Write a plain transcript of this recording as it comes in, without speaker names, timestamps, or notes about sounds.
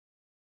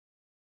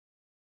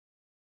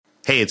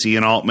Hey, it's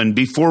Ian Altman.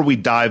 Before we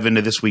dive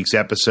into this week's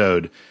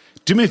episode,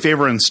 do me a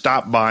favor and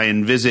stop by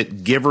and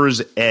visit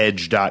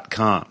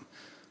giversedge.com.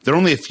 There are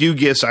only a few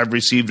gifts I've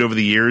received over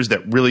the years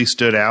that really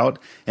stood out,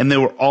 and they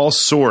were all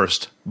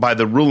sourced by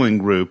the Ruling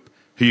Group,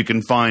 who you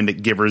can find at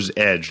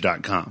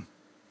giversedge.com.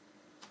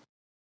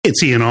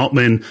 It's Ian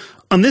Altman.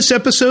 On this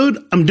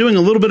episode, I'm doing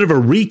a little bit of a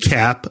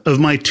recap of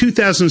my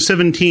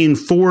 2017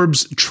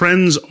 Forbes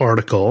Trends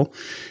article,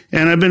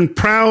 and I've been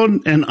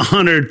proud and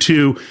honored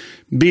to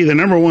be the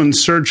number one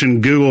search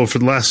in Google for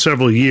the last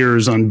several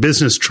years on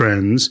business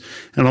trends.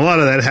 And a lot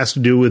of that has to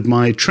do with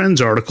my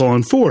trends article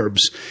on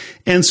Forbes.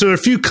 And so a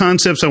few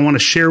concepts I want to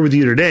share with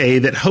you today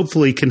that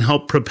hopefully can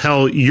help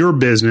propel your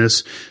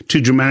business to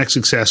dramatic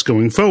success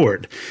going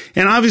forward.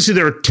 And obviously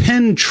there are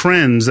 10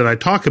 trends that I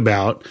talk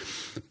about,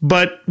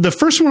 but the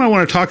first one I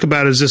want to talk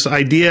about is this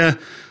idea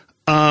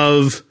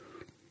of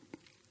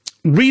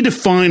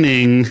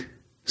redefining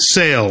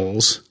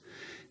sales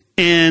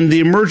and the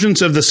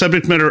emergence of the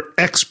subject matter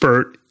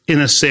expert in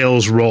a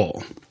sales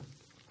role.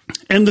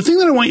 And the thing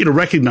that I want you to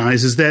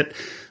recognize is that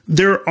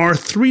there are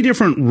three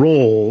different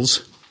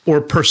roles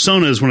or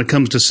personas when it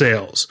comes to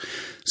sales.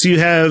 So you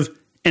have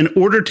an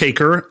order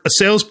taker, a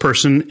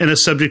salesperson, and a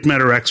subject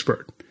matter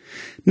expert.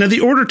 Now,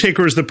 the order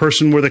taker is the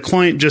person where the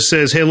client just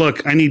says, hey,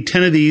 look, I need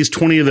 10 of these,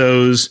 20 of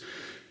those.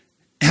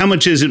 How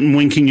much is it and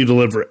when can you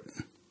deliver it?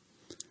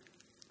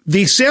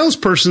 The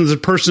salesperson is the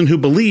person who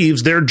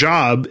believes their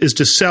job is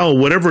to sell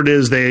whatever it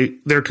is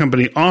their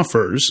company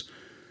offers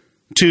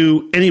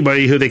to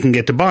anybody who they can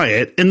get to buy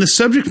it. And the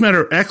subject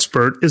matter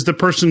expert is the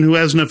person who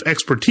has enough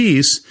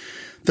expertise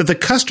that the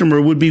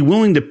customer would be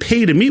willing to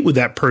pay to meet with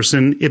that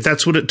person if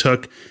that's what it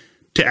took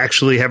to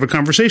actually have a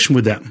conversation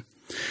with them.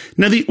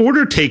 Now, the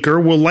order taker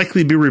will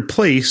likely be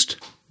replaced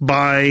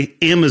by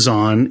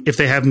Amazon if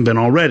they haven't been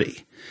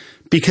already.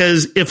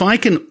 Because if I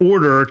can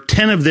order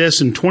 10 of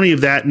this and 20 of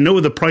that, know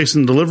the price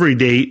and delivery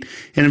date,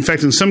 and in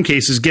fact, in some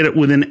cases, get it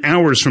within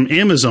hours from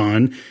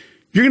Amazon,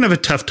 you're going to have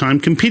a tough time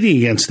competing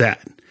against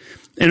that.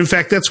 And in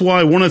fact, that's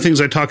why one of the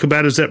things I talk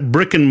about is that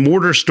brick and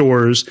mortar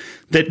stores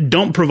that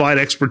don't provide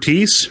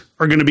expertise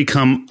are going to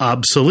become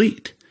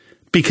obsolete.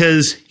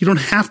 Because you don't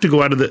have to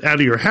go out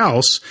of your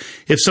house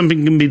if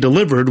something can be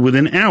delivered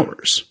within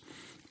hours.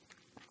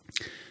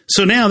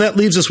 So now that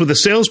leaves us with the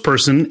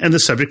salesperson and the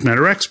subject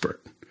matter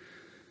expert.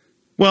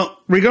 Well,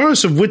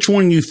 regardless of which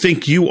one you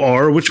think you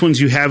are, which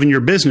ones you have in your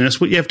business,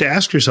 what you have to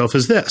ask yourself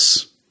is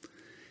this.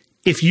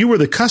 If you were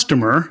the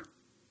customer,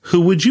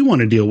 who would you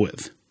want to deal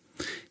with?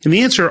 And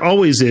the answer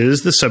always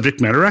is the subject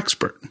matter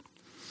expert.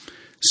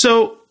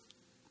 So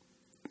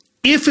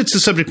if it's a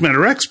subject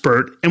matter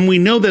expert, and we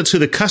know that's who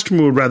the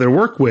customer would rather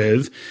work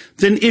with,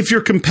 then if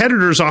your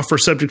competitors offer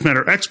subject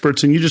matter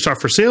experts and you just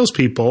offer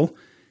salespeople,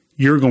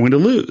 you're going to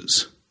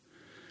lose.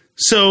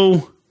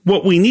 So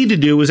what we need to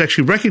do is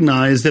actually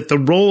recognize that the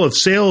role of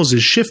sales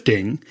is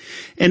shifting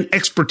and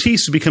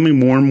expertise is becoming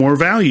more and more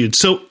valued.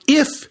 So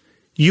if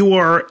you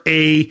are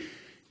a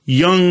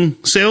young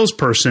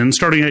salesperson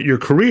starting out your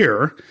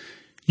career,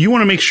 you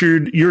want to make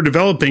sure you're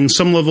developing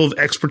some level of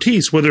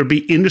expertise, whether it be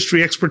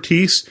industry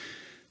expertise,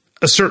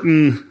 a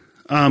certain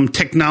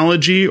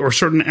technology or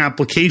certain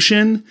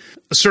application,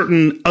 a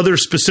certain other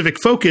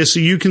specific focus, so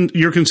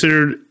you're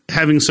considered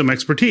having some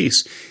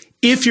expertise.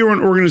 If you're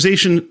an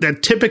organization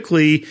that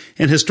typically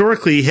and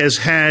historically has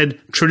had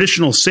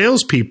traditional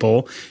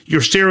salespeople,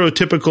 your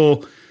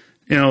stereotypical,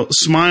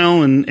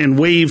 smile and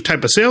wave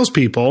type of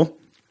salespeople,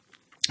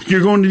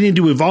 you're going to need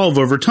to evolve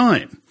over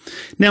time.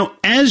 Now,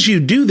 as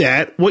you do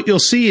that, what you'll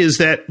see is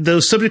that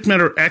those subject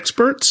matter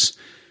experts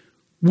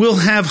will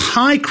have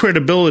high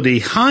credibility,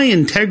 high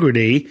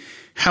integrity.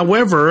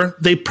 However,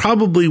 they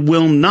probably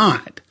will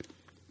not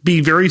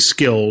be very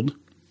skilled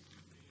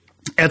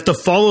at the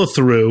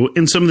follow-through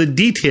in some of the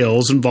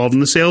details involved in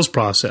the sales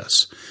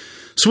process.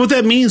 So what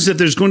that means is that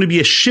there's going to be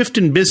a shift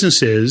in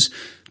businesses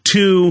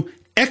to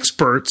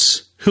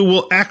experts who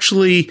will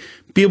actually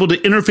be able to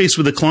interface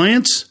with the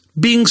clients,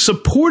 being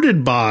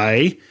supported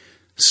by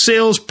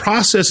sales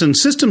process and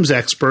systems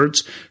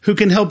experts who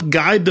can help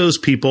guide those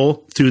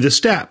people through the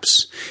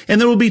steps. And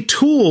there will be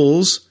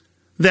tools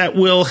that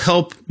will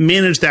help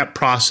manage that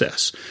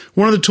process.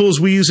 One of the tools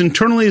we use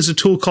internally is a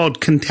tool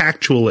called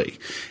Contactually.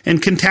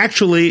 And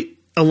Contactually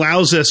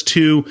allows us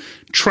to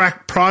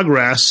track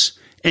progress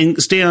and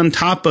stay on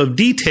top of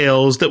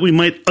details that we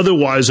might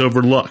otherwise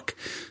overlook.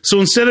 So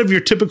instead of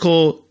your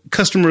typical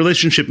customer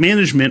relationship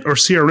management or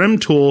CRM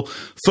tool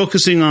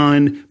focusing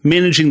on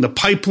managing the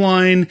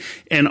pipeline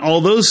and all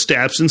those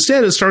steps,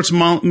 instead it starts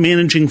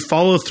managing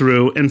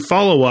follow-through and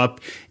follow-up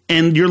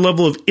and your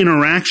level of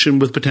interaction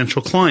with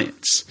potential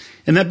clients.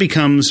 And that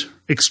becomes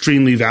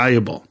extremely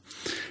valuable.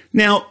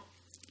 Now,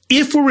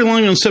 if we're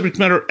relying on subject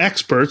matter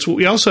experts, what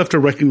we also have to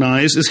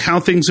recognize is how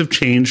things have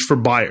changed for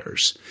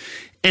buyers.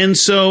 And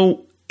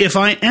so if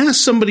I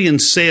ask somebody in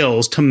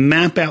sales to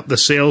map out the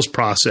sales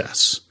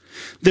process,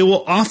 they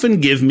will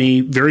often give me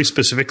very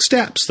specific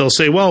steps. They'll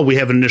say, well, we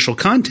have an initial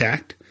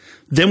contact,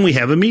 then we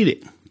have a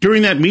meeting.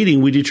 During that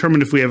meeting, we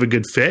determine if we have a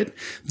good fit.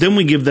 Then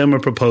we give them a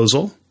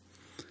proposal.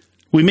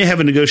 We may have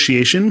a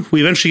negotiation.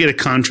 We eventually get a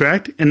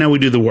contract, and now we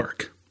do the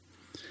work.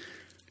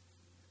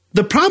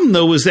 The problem,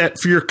 though, is that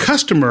for your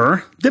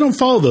customer, they don't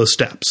follow those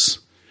steps.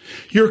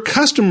 Your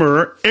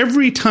customer,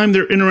 every time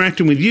they're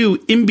interacting with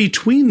you in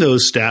between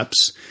those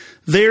steps,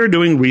 they're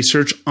doing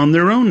research on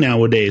their own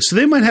nowadays. So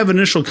they might have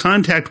initial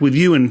contact with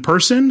you in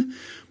person,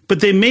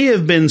 but they may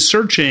have been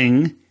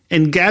searching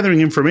and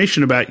gathering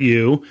information about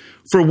you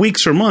for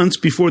weeks or months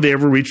before they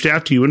ever reached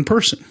out to you in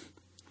person.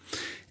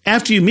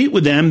 After you meet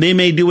with them, they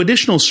may do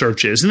additional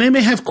searches, and they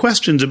may have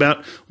questions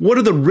about what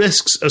are the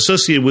risks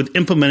associated with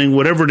implementing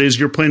whatever it is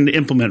you're planning to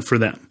implement for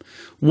them.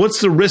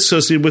 What's the risk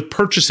associated with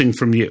purchasing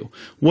from you?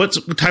 What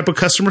type of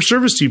customer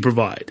service do you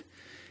provide?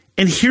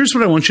 And here's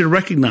what I want you to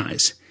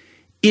recognize.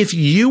 If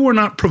you are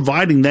not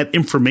providing that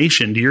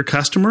information to your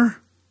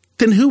customer,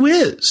 then who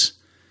is?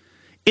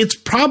 It's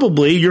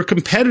probably your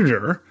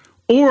competitor,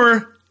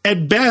 or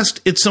at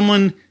best, it's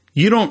someone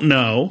you don't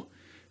know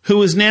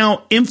who is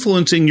now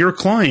influencing your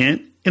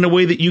client in a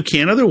way that you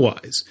can't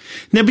otherwise.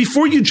 Now,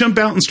 before you jump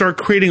out and start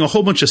creating a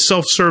whole bunch of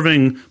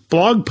self-serving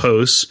blog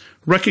posts,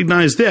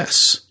 recognize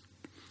this.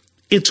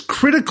 It's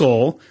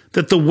critical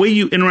that the way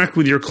you interact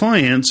with your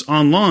clients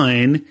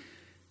online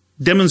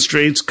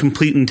demonstrates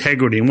complete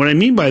integrity. And what I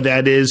mean by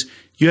that is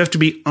you have to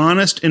be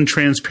honest and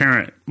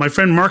transparent. My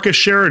friend Marcus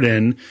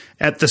Sheridan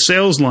at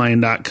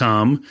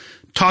thesaleslion.com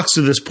talks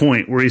to this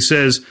point where he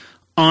says,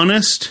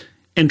 honest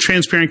and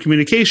transparent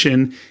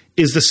communication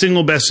is the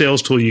single best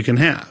sales tool you can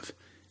have.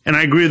 And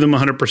I agree with them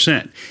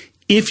 100%.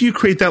 If you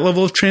create that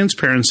level of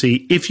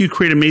transparency, if you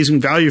create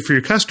amazing value for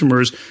your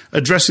customers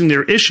addressing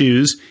their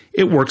issues,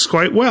 it works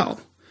quite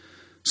well.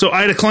 So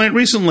I had a client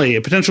recently,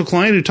 a potential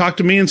client who talked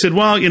to me and said,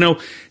 well,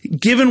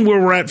 given where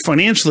we're at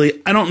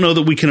financially, I don't know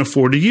that we can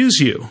afford to use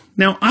you.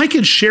 Now, I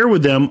could share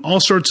with them all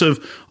sorts of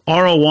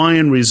ROI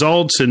and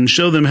results and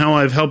show them how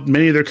I've helped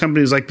many of their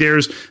companies like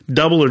theirs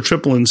double or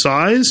triple in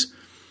size.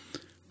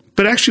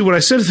 But actually what I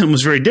said to them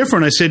was very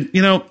different. I said,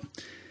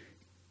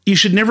 you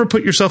should never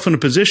put yourself in a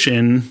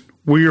position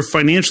where you're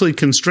financially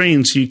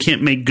constrained so you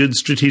can't make good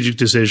strategic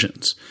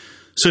decisions.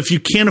 So if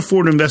you can't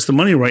afford to invest the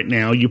money right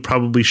now, you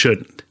probably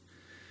shouldn't.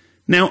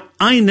 Now,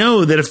 I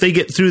know that if they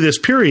get through this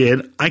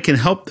period, I can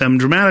help them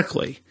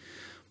dramatically.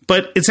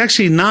 But it's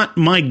actually not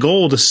my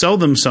goal to sell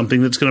them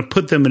something that's going to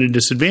put them at a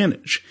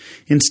disadvantage.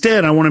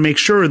 Instead, I want to make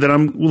sure that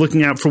I'm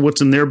looking out for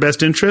what's in their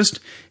best interest,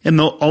 and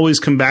they'll always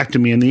come back to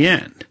me in the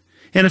end.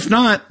 And if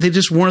not, they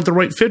just weren't the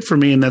right fit for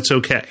me, and that's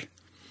okay.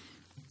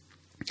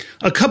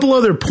 A couple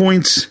other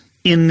points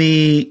in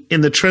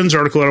the Trends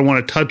article that I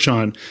want to touch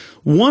on.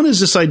 One is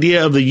this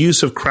idea of the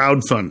use of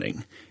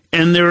crowdfunding.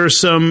 And there are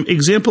some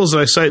examples that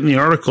I cite in the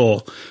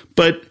article,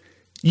 but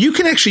you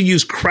can actually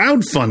use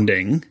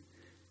crowdfunding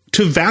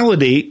to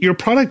validate your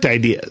product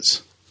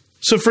ideas.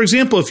 So, for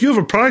example, if you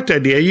have a product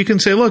idea, you can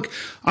say, look,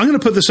 I'm going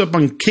to put this up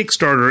on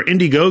Kickstarter or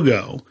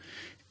Indiegogo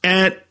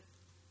at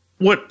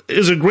what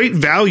is a great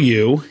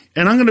value,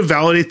 and I'm going to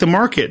validate the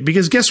market.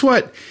 Because guess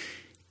what?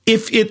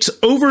 If it's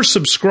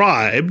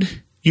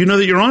oversubscribed, you know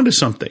that you're onto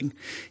something.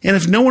 And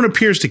if no one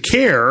appears to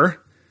care,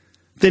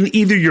 then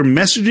either your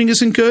messaging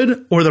isn't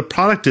good or the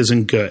product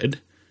isn't good,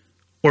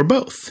 or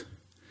both.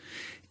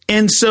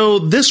 And so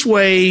this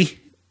way,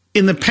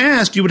 in the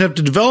past, you would have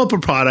to develop a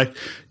product,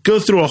 go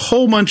through a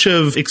whole bunch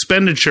of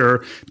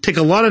expenditure, take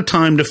a lot of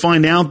time to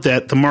find out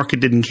that the market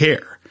didn't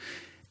care.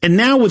 And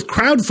now with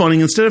crowdfunding,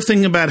 instead of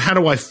thinking about how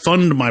do I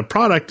fund my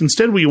product,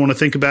 instead what you want to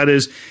think about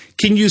is,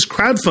 can you use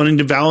crowdfunding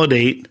to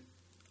validate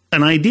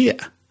an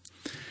idea?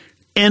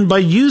 And by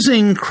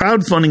using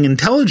crowdfunding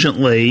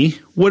intelligently,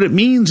 what it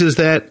means is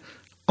that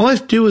all I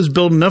have to do is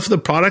build enough of the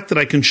product that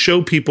I can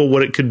show people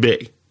what it could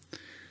be.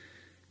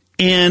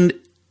 And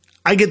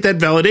I get that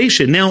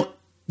validation. Now,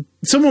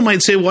 someone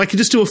might say, well, I could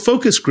just do a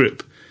focus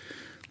group.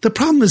 The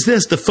problem is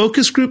this, the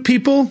focus group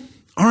people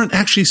aren't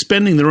actually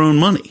spending their own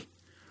money.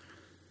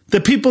 The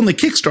people in the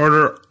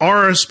Kickstarter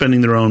are spending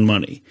their own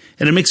money.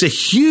 And it makes a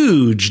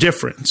huge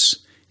difference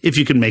if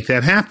you can make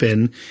that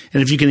happen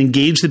and if you can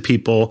engage the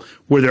people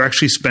where they're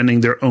actually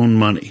spending their own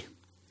money.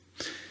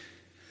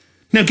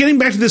 Now, getting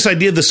back to this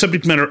idea of the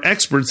subject matter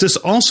experts, this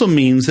also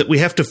means that we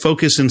have to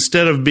focus,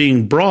 instead of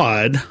being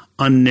broad,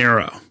 on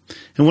narrow.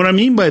 And what I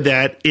mean by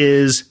that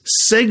is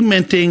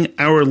segmenting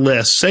our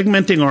list,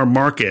 segmenting our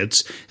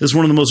markets is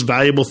one of the most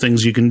valuable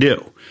things you can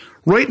do.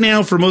 Right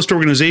now, for most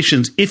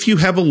organizations, if you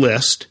have a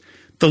list,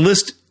 the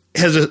list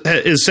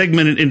is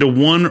segmented into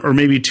one or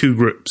maybe two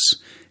groups.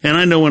 And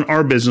I know in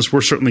our business, we're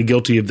certainly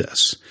guilty of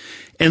this.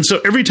 And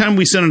so every time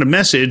we send out a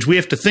message, we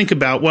have to think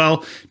about,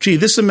 well, gee,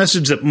 this is a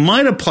message that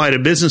might apply to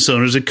business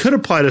owners. It could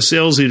apply to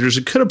sales leaders.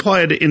 It could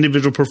apply to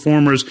individual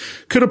performers.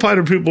 Could apply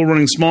to people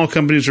running small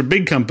companies or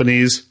big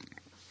companies.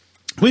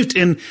 We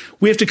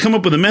have to come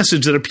up with a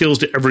message that appeals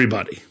to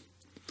everybody.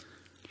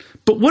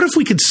 But what if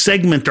we could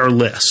segment our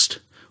list?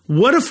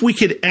 What if we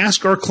could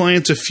ask our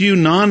clients a few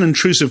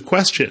non-intrusive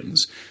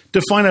questions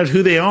to find out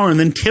who they are and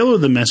then tailor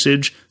the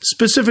message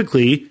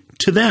specifically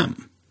to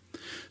them?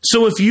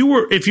 So if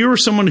you were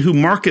someone who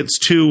markets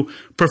to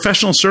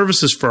professional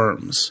services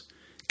firms,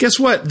 guess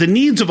what? The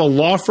needs of a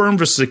law firm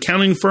versus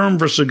accounting firm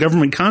versus a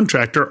government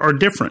contractor are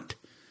different.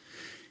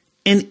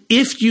 And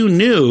if you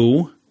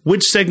knew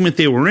which segment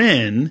they were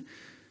in,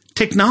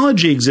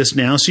 technology exists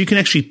now so you can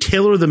actually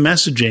tailor the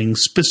messaging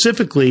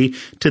specifically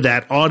to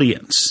that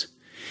audience.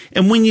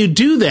 And when you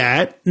do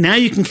that, now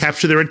you can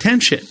capture their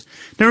attention.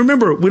 Now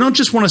remember, we don't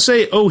just want to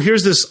say, oh,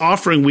 here's this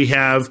offering we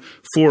have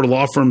for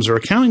law firms or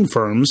accounting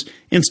firms.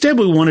 Instead,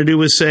 what we want to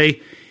do is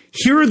say,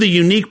 here are the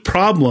unique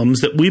problems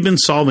that we've been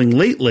solving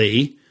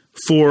lately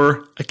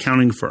for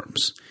accounting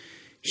firms.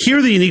 Here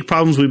are the unique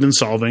problems we've been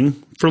solving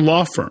for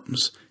law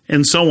firms,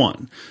 and so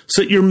on.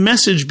 So that your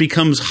message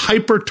becomes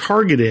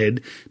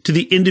hyper-targeted to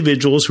the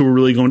individuals who are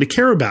really going to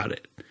care about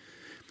it.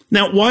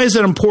 Now, why is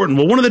that important?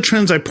 Well, one of the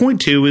trends I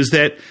point to is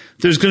that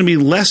there's going to be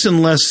less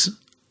and less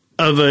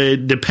of a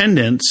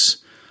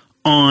dependence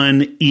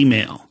on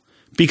email,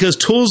 because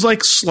tools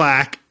like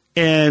Slack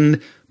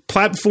and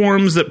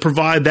platforms that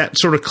provide that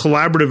sort of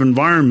collaborative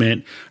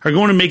environment are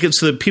going to make it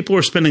so that people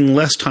are spending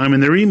less time in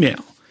their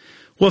email.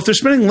 Well, if they're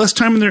spending less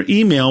time in their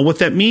email, what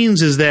that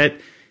means is that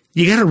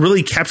you got to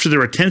really capture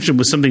their attention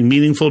with something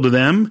meaningful to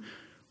them,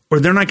 or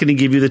they're not going to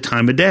give you the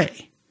time of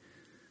day.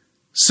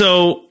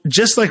 So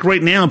just like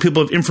right now,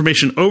 people have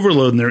information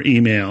overload in their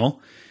email.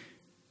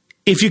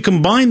 If you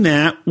combine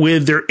that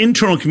with their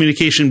internal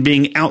communication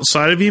being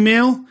outside of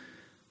email,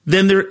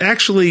 then they're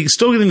actually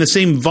still getting the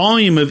same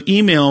volume of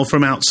email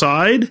from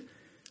outside,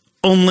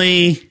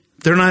 only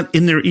they're not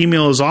in their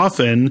email as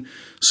often.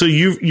 So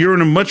you're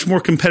in a much more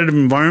competitive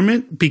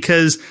environment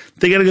because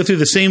they got to go through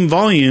the same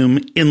volume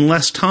in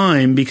less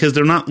time because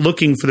they're not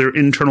looking for their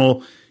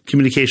internal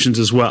communications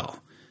as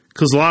well.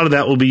 Because a lot of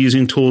that will be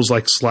using tools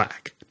like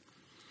Slack.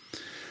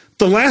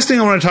 The last thing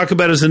I want to talk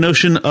about is the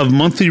notion of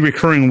monthly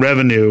recurring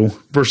revenue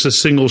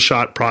versus single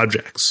shot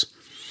projects.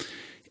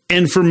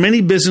 And for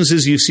many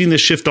businesses, you've seen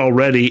this shift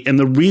already. And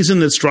the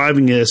reason that's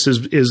driving this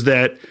is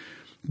that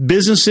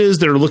businesses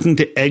that are looking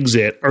to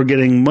exit are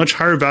getting much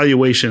higher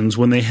valuations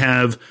when they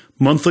have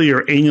monthly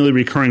or annually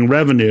recurring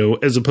revenue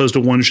as opposed to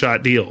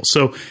one-shot deals.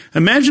 So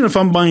imagine if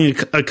I'm buying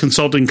a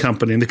consulting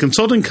company, and the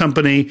consulting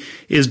company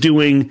is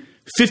doing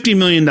 $50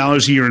 million a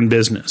year in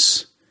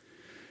business.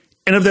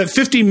 And of that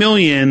 $50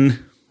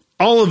 million,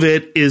 all of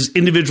it is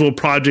individual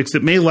projects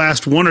that may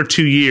last 1 or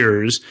 2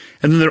 years,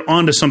 and then they're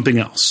on to something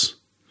else.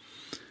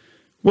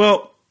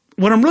 Well,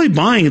 what I'm really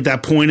buying at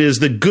that point is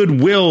the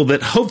goodwill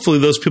that hopefully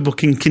those people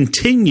can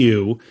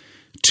continue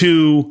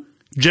to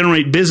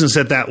generate business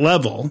at that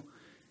level.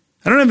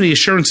 I don't have any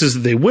assurances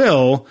that they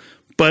will,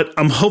 but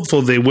I'm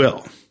hopeful they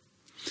will.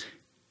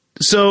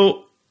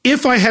 So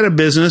if I had a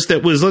business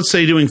that was, let's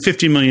say, doing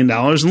 $50 million,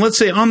 and let's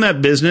say on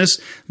that business,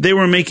 they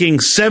were making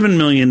 $7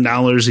 million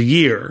a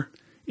year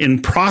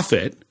in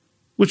profit,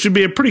 which would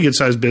be a pretty good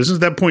sized business.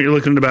 At that point, you're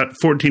looking at about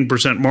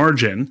 14%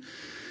 margin.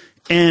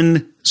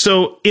 And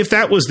so if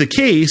that was the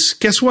case,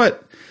 guess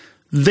what?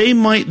 They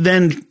might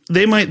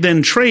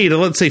then trade at,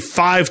 let's say,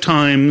 5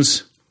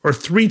 times or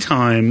 3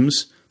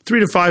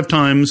 to 5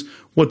 times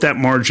what that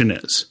margin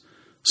is.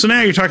 So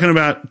now you're talking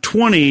about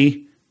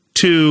 $20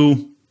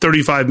 to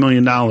 $35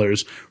 million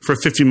for a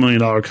 $50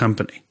 million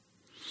company.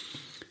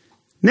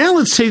 Now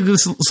let's take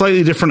this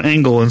slightly different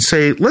angle and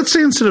say, let's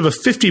say instead of a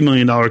 $50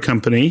 million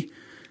company,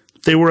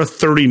 they were a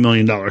 $30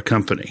 million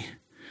company.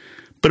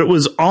 But it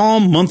was all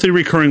monthly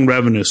recurring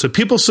revenue. So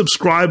people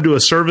subscribed to a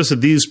service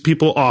that these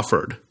people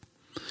offered.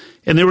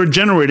 And they were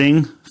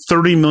generating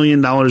 $30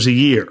 million a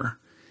year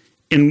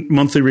in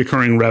monthly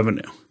recurring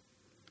revenue.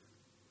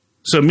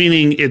 So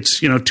meaning it's,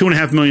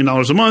 $2.5 million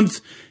a month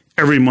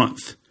every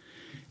month.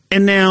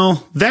 And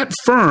now that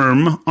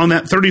firm on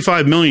that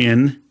 $35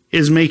 million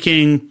is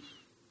making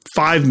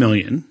 $5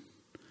 million.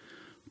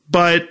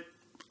 But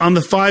on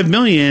the $5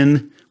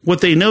 million,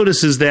 what they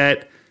notice is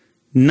that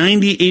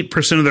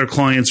 98% of their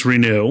clients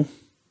renew,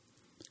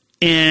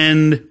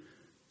 and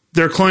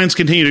their clients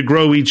continue to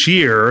grow each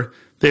year.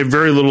 They have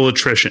very little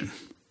attrition.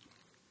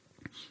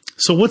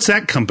 So what's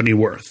that company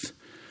worth?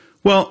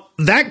 Well,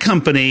 that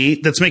company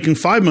that's making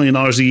 $5 million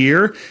a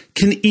year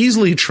can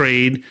easily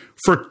trade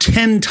for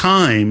 10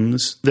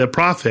 times the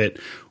profit,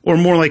 or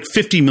more like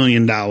 $50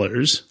 million,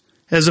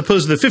 as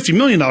opposed to the $50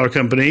 million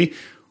company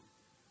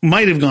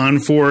might have gone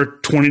for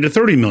 20 to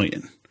 30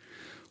 million.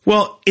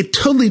 Well, it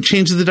totally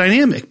changes the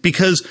dynamic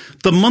because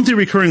the monthly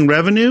recurring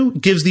revenue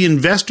gives the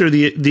investor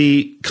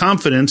the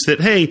confidence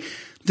that, hey,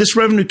 this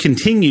revenue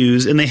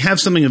continues and they have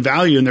something of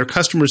value and their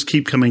customers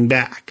keep coming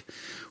back,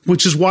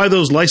 which is why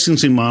those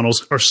licensing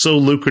models are so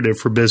lucrative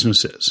for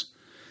businesses.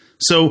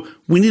 So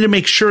we need to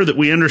make sure that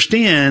we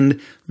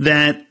understand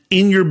that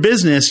in your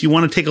business, you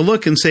want to take a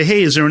look and say,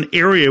 hey, is there an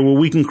area where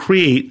we can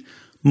create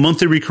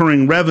monthly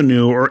recurring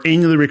revenue or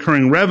annually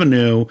recurring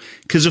revenue?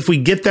 Because if we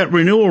get that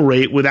renewal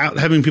rate without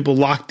having people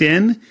locked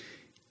in,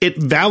 it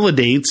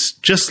validates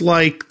just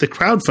like the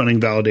crowdfunding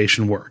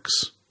validation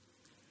works.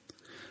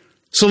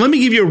 So let me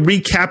give you a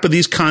recap of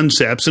these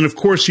concepts. And of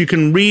course, you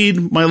can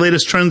read my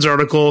latest trends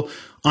article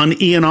on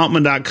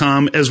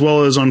ianaltman.com as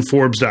well as on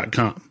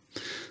Forbes.com.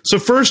 So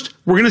first,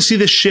 we're going to see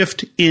the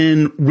shift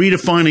in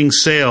redefining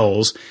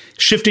sales,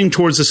 shifting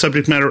towards the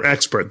subject matter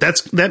expert.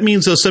 That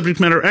means those subject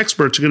matter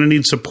experts are going to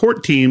need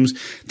support teams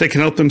that can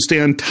help them stay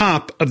on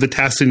top of the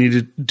tasks they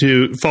need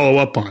to follow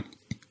up on.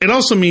 It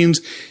also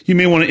means you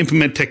may want to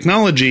implement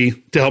technology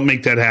to help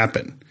make that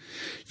happen.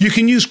 You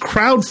can use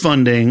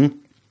crowdfunding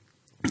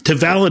to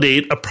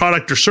validate a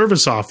product or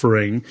service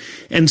offering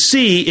and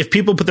see if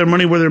people put their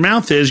money where their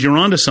mouth is, you're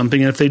onto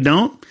something. And if they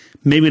don't,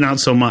 maybe not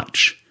so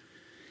much.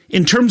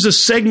 In terms of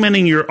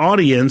segmenting your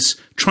audience,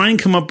 try and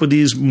come up with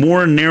these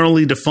more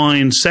narrowly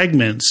defined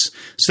segments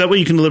so that way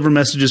you can deliver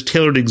messages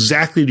tailored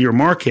exactly to your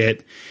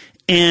market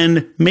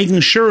and making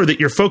sure that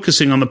you're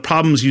focusing on the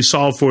problems you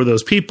solve for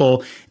those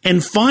people.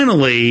 And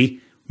finally,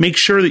 make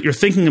sure that you're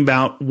thinking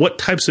about what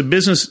types of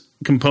business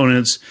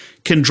components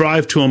can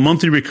drive to a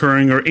monthly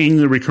recurring or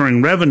annually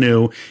recurring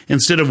revenue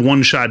instead of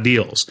one-shot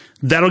deals.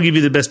 That'll give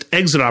you the best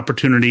exit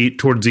opportunity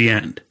towards the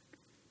end.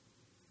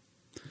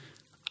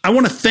 I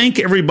want to thank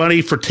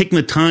everybody for taking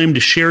the time to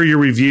share your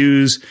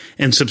reviews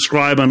and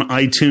subscribe on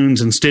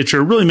iTunes and Stitcher.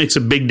 It really makes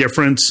a big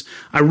difference.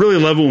 I really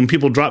love it when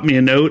people drop me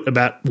a note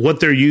about what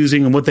they're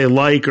using and what they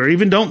like or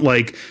even don't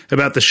like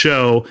about the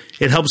show.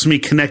 It helps me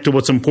connect to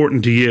what's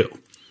important to you.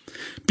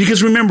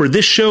 Because remember,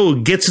 this show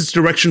gets its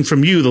direction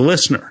from you, the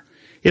listener.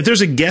 If there's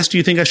a guest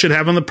you think I should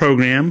have on the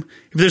program,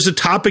 if there's a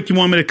topic you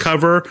want me to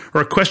cover or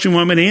a question you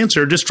want me to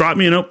answer, just drop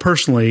me a note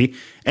personally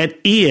at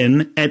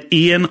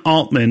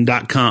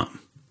ian@ianaltman.com.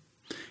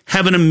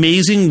 Have an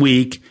amazing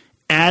week,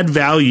 add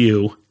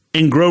value,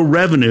 and grow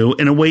revenue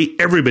in a way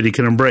everybody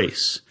can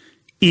embrace,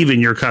 even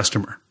your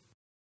customer.